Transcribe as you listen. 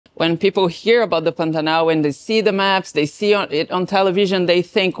when people hear about the Pantanal, when they see the maps, they see it on television, they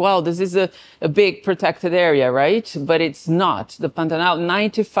think, wow, this is a big protected area, right? But it's not. The Pantanal,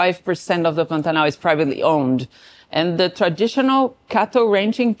 95% of the Pantanal is privately owned. And the traditional cattle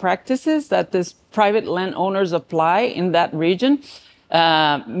ranching practices that these private landowners apply in that region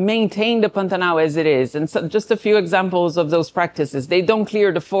maintain the Pantanal as it is. And so just a few examples of those practices. They don't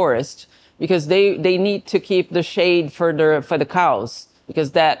clear the forest because they need to keep the shade for the cows,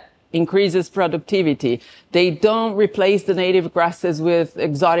 because that increases productivity. They don't replace the native grasses with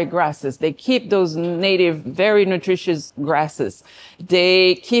exotic grasses. They keep those native, very nutritious grasses.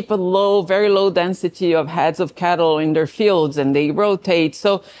 They keep a very low density of heads of cattle in their fields, and they rotate.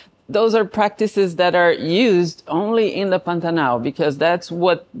 So those are practices that are used only in the Pantanal because that's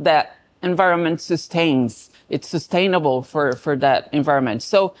what that environment sustains. It's sustainable for that environment.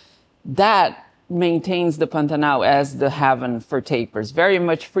 So that maintains the Pantanal as the haven for tapirs, very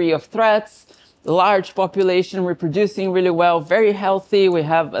much free of threats, large population, reproducing really well, very healthy. We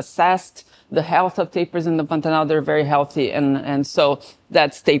have assessed the health of tapirs in the Pantanal. They're very healthy. And so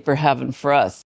that's tapir heaven for us.